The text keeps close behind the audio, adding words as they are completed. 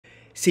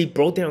She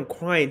broke down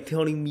crying,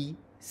 telling me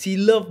she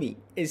loved me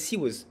and she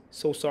was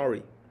so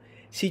sorry.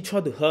 She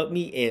tried to hug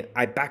me and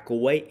I backed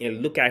away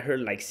and looked at her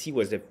like she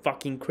was a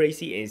fucking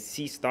crazy, and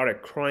she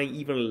started crying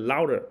even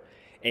louder,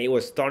 and it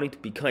was starting to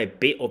become a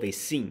bit of a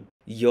scene.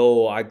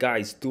 Yo, I got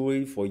a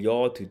story for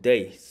y'all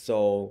today.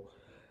 So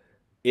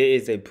it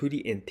is a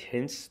pretty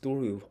intense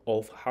story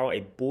of how a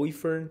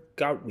boyfriend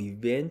got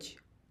revenge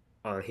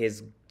on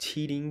his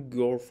cheating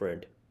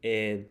girlfriend.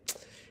 And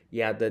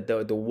yeah,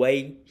 the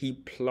way he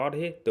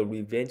plotted the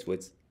revenge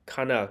was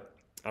kind of,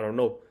 I don't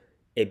know,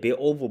 a bit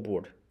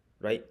overboard,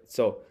 right?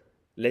 So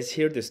let's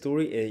hear the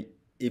story and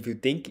if you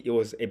think it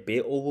was a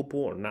bit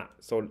overboard or not.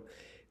 So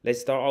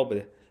let's start out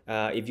with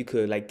if you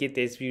could like give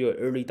this video an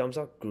early thumbs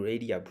up,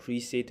 greatly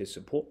appreciate the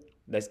support.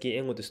 Let's get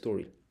in with the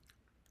story.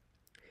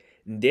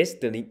 This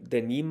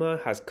dilemma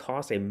has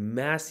caused a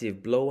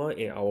massive blowout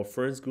in our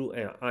friends group,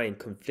 and I am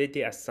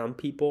conflicted as some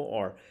people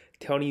are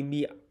telling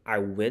me I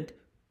went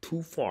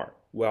too far,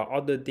 while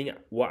others think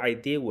what I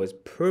did was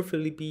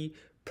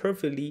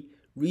perfectly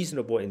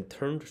reasonable in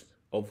terms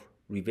of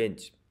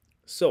revenge.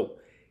 So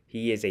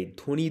he is a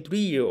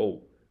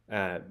 23-year-old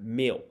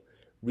male,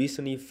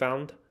 recently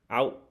found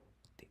out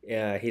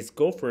his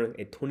girlfriend,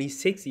 a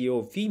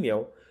 26-year-old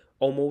female,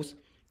 almost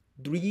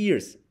 3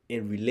 years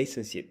in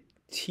relationship,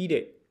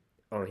 cheated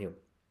on him.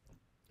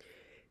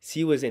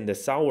 She was in the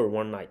shower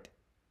one night,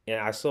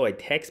 and I saw a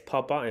text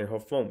pop out on her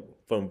phone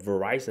from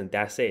Verizon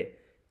that said,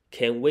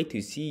 "Can't wait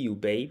to see you,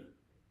 babe."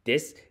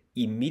 This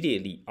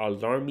immediately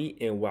alarmed me,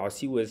 and while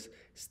she was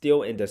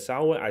still in the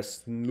shower, I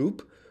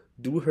snooped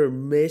through her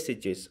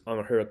messages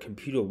on her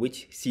computer,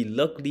 which she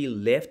luckily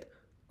left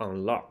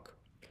unlocked.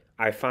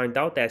 I found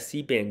out that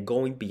she been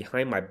going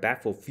behind my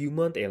back for a few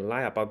months and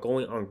lied about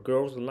going on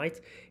girls'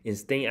 nights and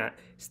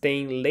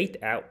staying late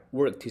at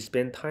work to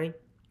spend time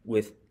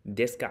with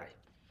this guy.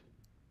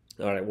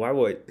 All right, why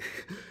would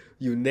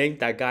you name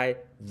that guy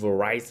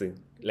Verizon?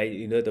 Like,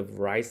 you know, the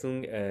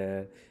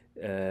Verizon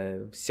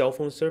cell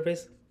phone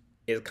service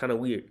is kind of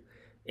weird.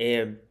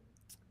 And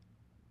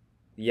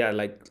yeah,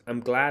 like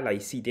I'm glad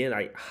like she didn't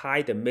like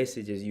hide the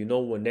messages. You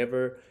know,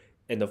 whenever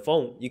in the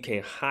phone you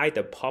can hide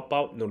the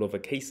pop-up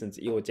notifications,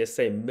 it will just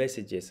say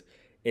messages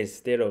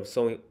instead of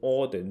showing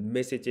all the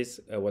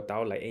messages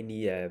without like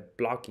any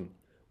blocking,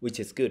 which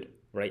is good,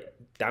 right?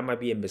 That might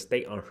be a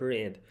mistake on her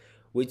end,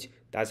 which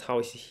that's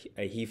how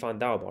he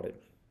found out about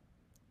it.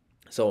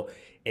 So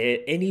in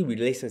any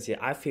relationship,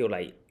 I feel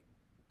like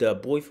the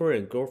boyfriend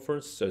and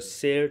girlfriend should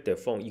share their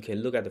phone. You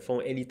can look at the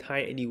phone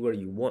anytime, anywhere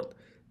you want.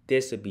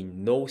 There should be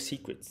no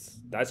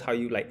secrets. That's how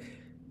you like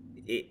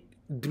it.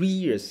 3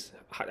 years.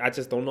 I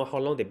just don't know how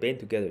long they've been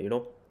together. You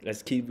know.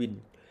 Let's keep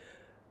reading.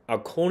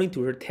 According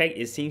to her text,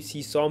 it seems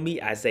she saw me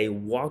as a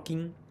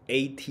walking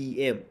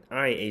ATM.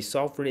 I am a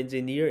software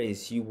engineer and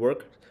she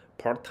worked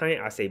part-time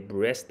as a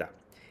barista.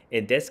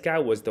 And this guy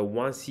was the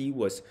one she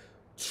was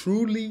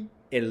truly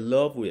in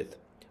love with.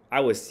 I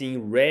was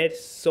seeing red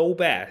so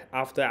bad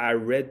after I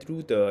read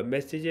through the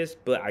messages,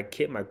 but I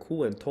kept my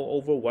cool and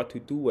told over what to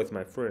do with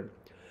my friend.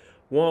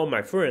 One of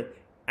my friends,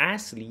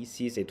 Ashley,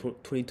 she's a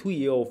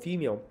 22-year-old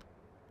female,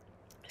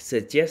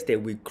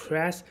 suggested we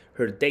crash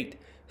her date.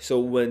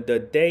 So when the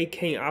day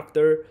came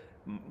after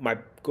my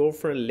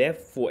girlfriend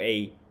left for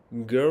a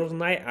girls'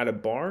 night at a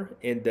bar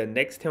in the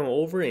next town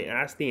over, and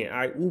Ashley and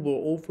I Uber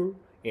over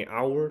an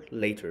hour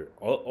later.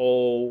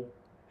 Uh-oh.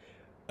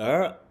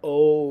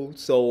 Uh-oh.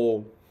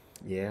 So,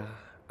 yeah,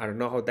 I don't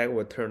know how that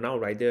will turn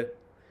out right there.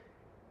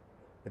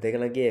 Are they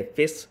gonna get a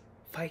fist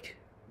fight?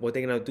 What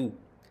they gonna do?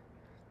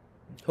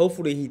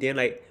 Hopefully he didn't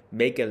like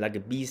make it like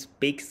a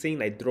big scene,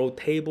 like throw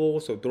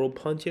tables or throw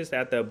punches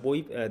at the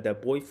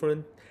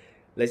boyfriend.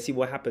 Let's see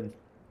what happened.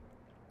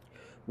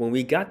 When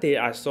we got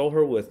there, I saw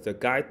her with the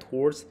guy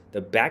towards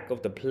the back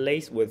of the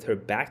place with her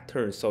back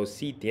turned, so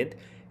she didn't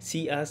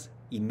see us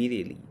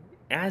immediately.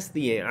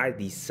 Ashley and I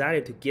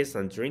decided to get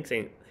some drinks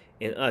and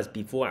us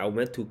before I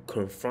went to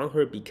confront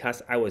her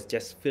because I was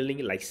just feeling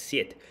like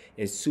shit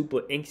and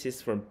super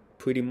anxious from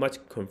pretty much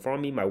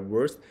confirming my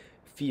worst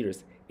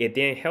fears. It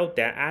didn't help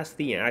that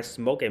Ashley and I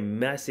smoked a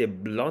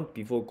massive blunt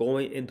before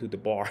going into the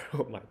bar.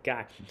 Oh my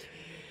god.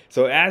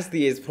 So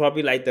Ashley is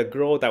probably like the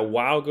girl, that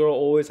wild girl,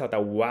 always have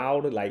the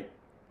wild like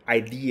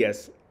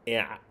ideas.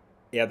 And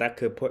yeah, that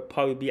could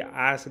probably be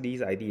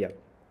Ashley's idea.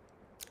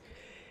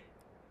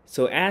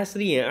 So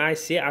Ashley and I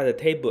sit at the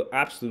table,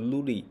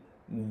 absolutely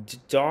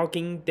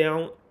jogging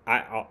down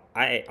at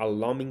an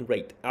alarming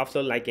rate.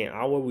 After like an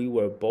hour, we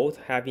were both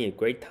having a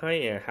great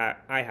time, and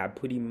I had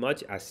pretty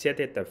much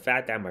accepted the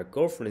fact that my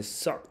girlfriend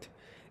sucked,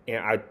 and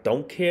I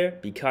don't care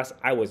because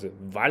I was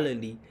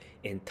violently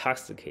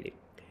intoxicated.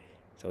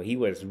 So he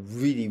was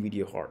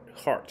really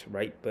hard,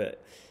 right?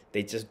 But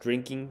they just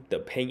drinking the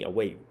pain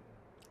away.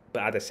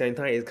 But at the same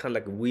time, it's kind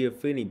of like a weird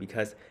feeling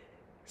because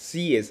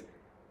she is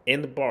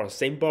in the bar,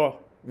 same bar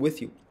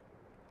with you.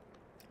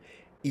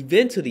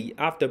 Eventually,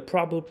 after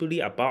probably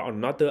about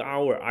another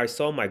hour, I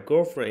saw my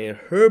girlfriend and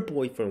her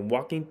boyfriend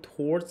walking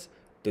towards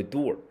the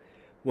door.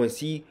 When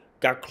she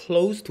got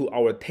close to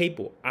our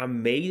table, I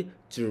made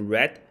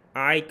direct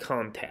eye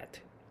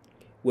contact.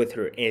 with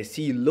her, and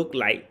she looked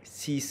like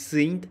she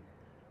seen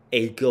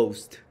a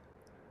ghost.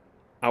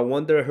 I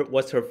wonder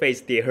what's her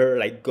face. Did her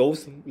like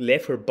ghost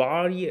left her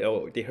body,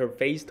 or did her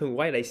face turn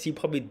white? Like she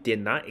probably did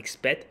not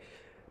expect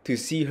to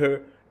see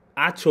her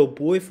actual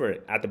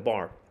boyfriend at the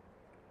bar.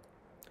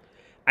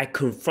 I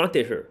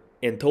confronted her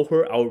and told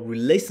her our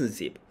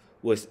relationship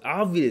was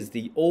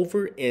obviously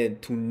over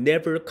and to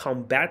never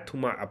come back to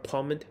my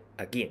apartment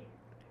again.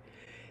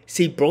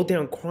 She broke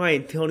down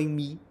crying, telling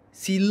me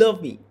she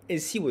loved me and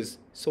she was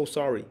so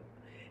sorry.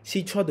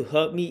 She tried to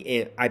hug me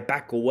and I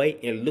backed away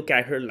and looked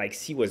at her like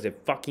she was a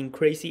fucking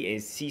crazy,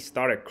 and she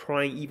started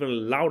crying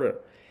even louder,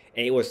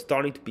 and it was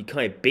starting to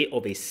become a bit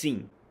of a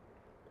scene.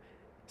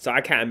 So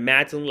I can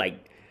imagine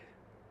like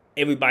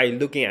everybody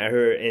looking at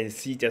her and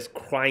she just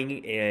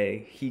crying,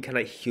 and he kind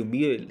of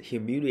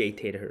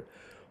humiliated her.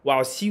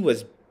 While she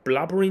was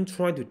blubbering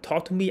trying to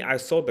talk to me, I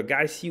saw the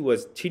guy she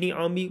was cheating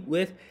on me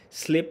with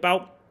slip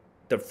out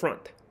the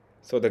front.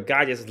 So the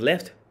guy just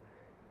left.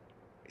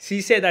 She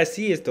said that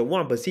she is the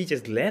one, but she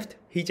just left.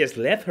 He just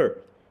left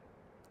her.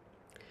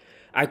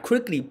 I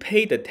quickly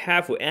paid the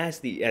tab for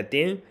Ashley and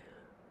then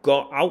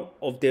got out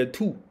of there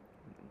too.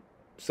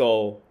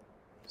 So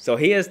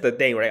here's the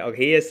thing, right?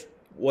 Okay, here's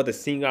what the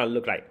scene gonna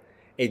look like.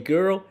 A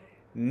girl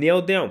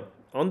knelt down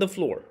on the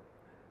floor,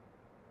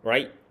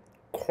 right,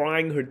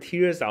 crying her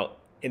tears out,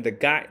 and the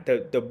guy,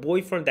 the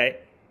boyfriend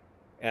that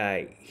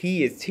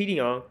he is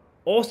cheating on,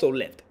 also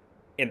left,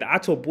 and the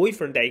actual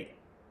boyfriend that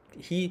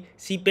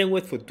she been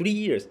with for 3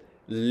 years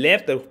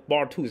left the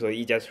bar too. So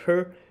it's just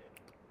her,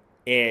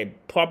 and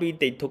probably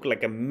they took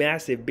like a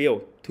massive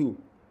bill too.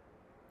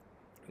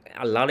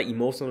 A lot of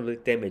emotional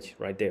damage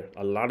right there.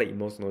 A lot of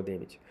emotional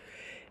damage.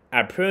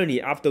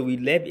 Apparently, after we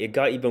left, it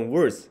got even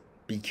worse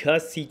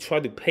because she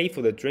tried to pay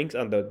for the drinks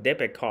on the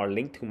debit card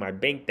linked to my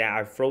bank that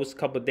I froze a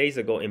couple days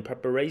ago in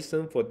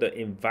preparation for the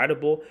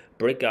inevitable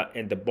breakup,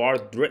 and the bar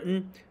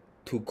threatened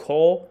to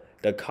call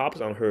the cops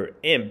on her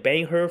and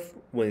bang her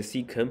when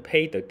she couldn't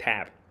pay the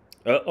tab.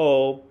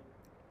 Uh-oh.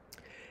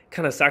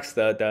 Kind of sucks.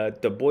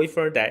 The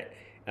boyfriend that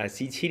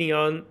she cheating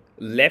on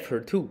left her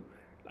too.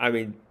 I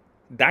mean,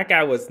 that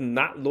guy was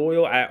not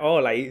loyal at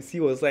all. Like she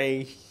was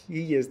saying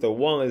he is the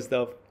one and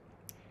stuff.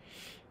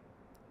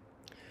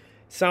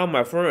 Some of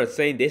my friends are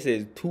saying this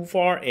is too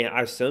far, and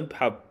I shouldn't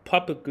have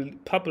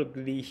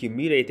publicly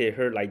humiliated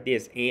her like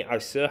this, and I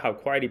should have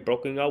quietly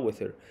broken up with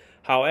her.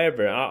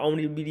 However, I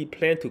only really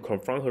planned to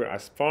confront her.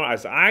 As far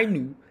as I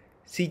knew,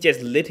 she just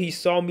literally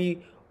saw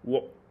me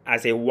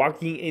as a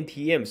walking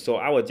ATM, so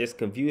I was just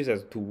confused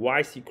as to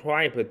why she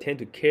cried and pretend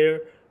to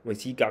care when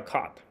she got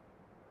caught.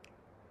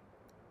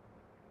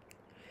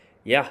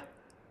 Yeah,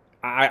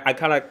 I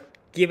kind of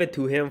give it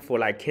to him for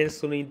like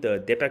canceling the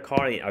debit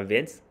card in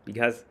advance,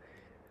 because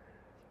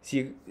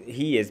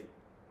he is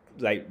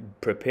like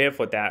prepared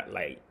for that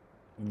like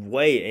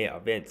way in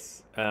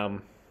advance.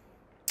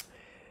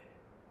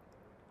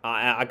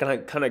 I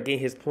kind of get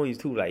his points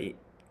too. Like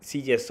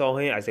she just saw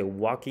him as a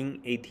walking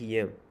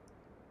ATM.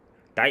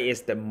 That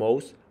is the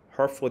most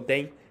hurtful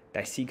thing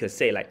that she could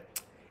say. Like,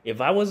 if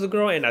I was a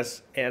girl and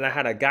I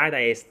had a guy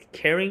that is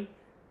caring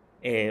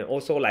and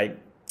also like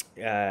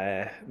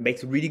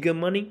makes really good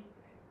money,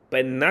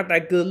 but not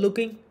that good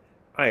looking,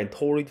 I am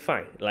totally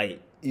fine. Like,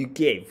 you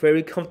get a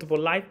very comfortable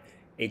life,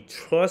 a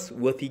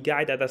trustworthy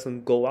guy that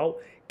doesn't go out,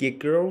 get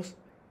girls,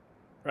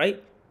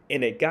 right?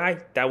 And a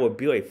guy that will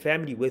build a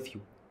family with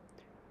you.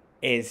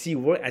 And she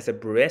worked as a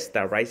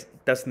barista, right?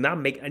 Does not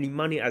make any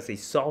money as a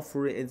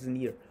software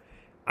engineer.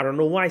 I don't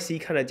know why she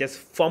kind of just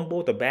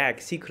fumbled the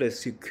bag. She could have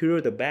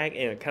secured the bag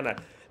and kind of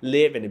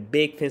live in a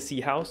big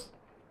fancy house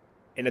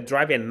and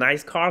drive a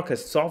nice car,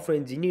 because software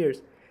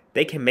engineers,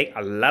 they can make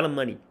a lot of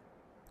money.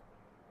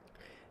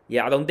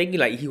 Yeah, I don't think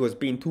like he was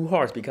being too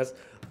harsh, because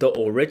the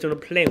original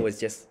plan was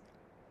just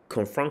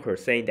confront her,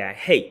 saying that,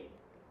 hey,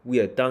 we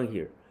are done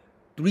here.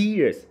 3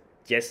 years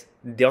just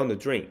down the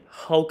drain.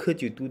 How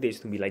could you do this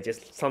to me? Like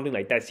just something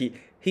like that. See,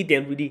 he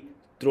didn't really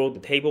throw the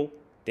table,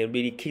 didn't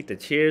really kick the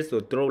chairs or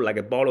throw like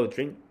a bottle of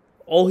drink.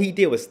 All he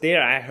did was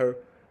stare at her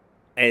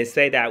and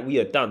say that we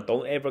are done.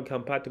 Don't ever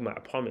come back to my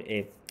apartment.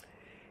 And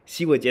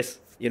she was just,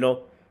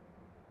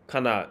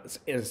 kind of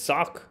in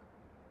shock.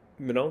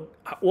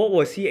 What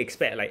was she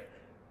expect? Like,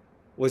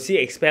 was she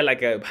expect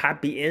like a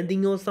happy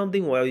ending or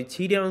something while you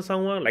cheating on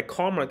someone? Like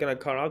karma gonna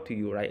come out to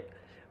you, right?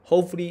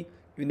 Hopefully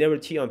you never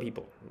cheat on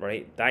people,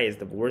 right? That is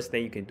the worst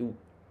thing you can do.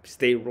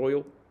 Stay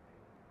royal,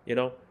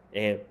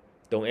 and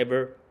don't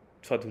ever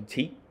try to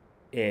cheat,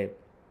 and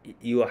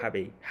you will have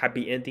a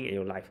happy ending in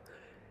your life.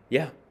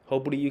 Yeah,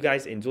 hopefully you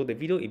guys enjoyed the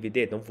video. If you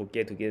did, don't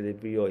forget to give the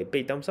video a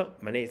big thumbs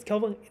up. My name is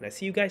Kelvin, and I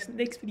see you guys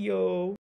next video.